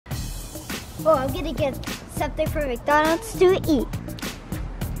Oh, I'm gonna get something from McDonald's to eat.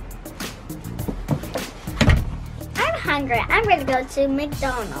 I'm hungry. I'm gonna go to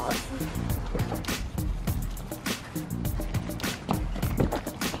McDonald's.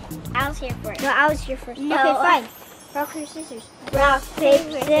 I was here first. No, I was here first. No. Okay, fine. Rock, paper, scissors. Rock,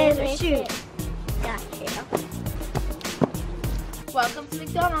 paper, scissors, shoot. Got you. Welcome to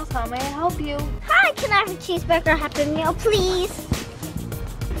McDonald's. How may I help you? Hi, can I have a cheeseburger Happy Meal, please?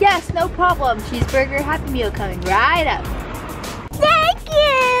 Yes, no problem. Cheeseburger Happy Meal coming right up. Thank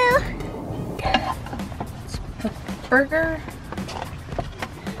you. Burger.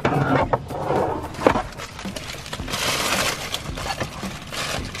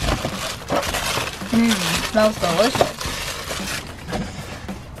 Smells delicious.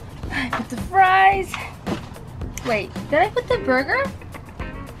 I put the fries. Wait, did I put the burger?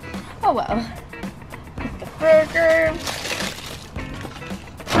 Oh well. Put the burger.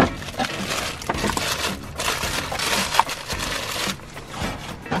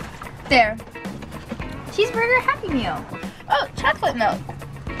 There. Cheeseburger Happy Meal. Oh, chocolate milk.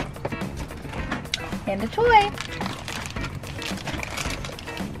 And a toy.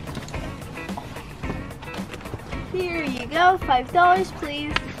 Here you go, $5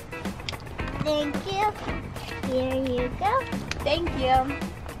 please. Thank you. Here you go. Thank you.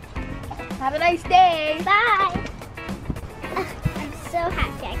 Have a nice day. Bye. I'm so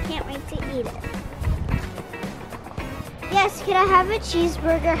happy. I can't wait to eat it. Yes, can I have a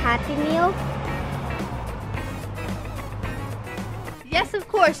cheeseburger Happy Meal? Yes, of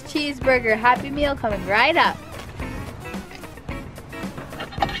course. Cheeseburger Happy Meal coming right up.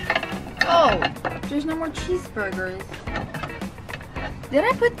 Oh, there's no more cheeseburgers. Did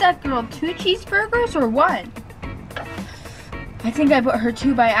I put that girl 2 cheeseburgers or 1? I think I put her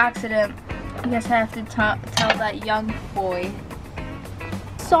 2 by accident. I guess I have to tell that young boy.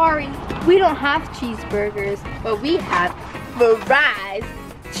 Sorry, we don't have cheeseburgers, but we have fries,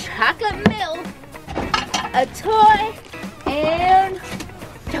 chocolate milk, a toy, and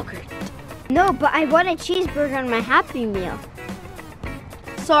yogurt. No, but I want a cheeseburger on my Happy Meal.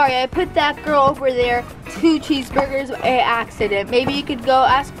 Sorry, I put that girl over there 2 cheeseburgers by accident. Maybe you could go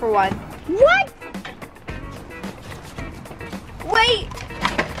ask for 1. What? Wait!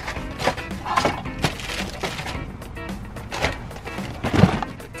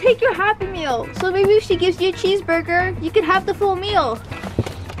 Take your Happy Meal. So maybe if she gives you a cheeseburger, you could have the full meal.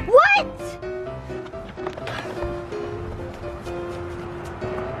 What?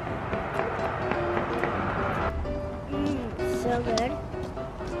 So good.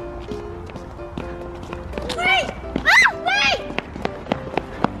 Wait! Ah, wait!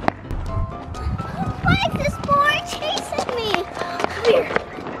 Why is this boy chasing me? Come here.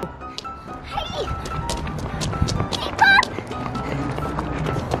 Hey! Keep up!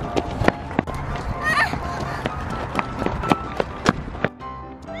 Ah.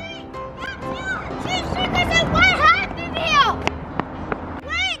 Wait! That's you! Cheeseburgers at one Happy Meal!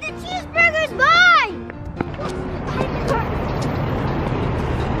 Wait! The cheeseburger's mine!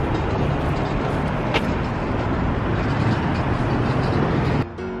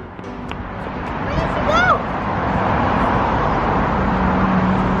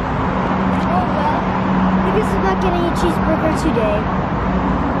 Getting a cheeseburger today.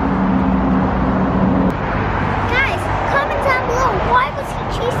 Guys, comment down below. Why was he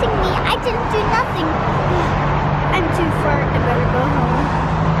chasing me? I didn't do nothing. I'm too far. I better go home.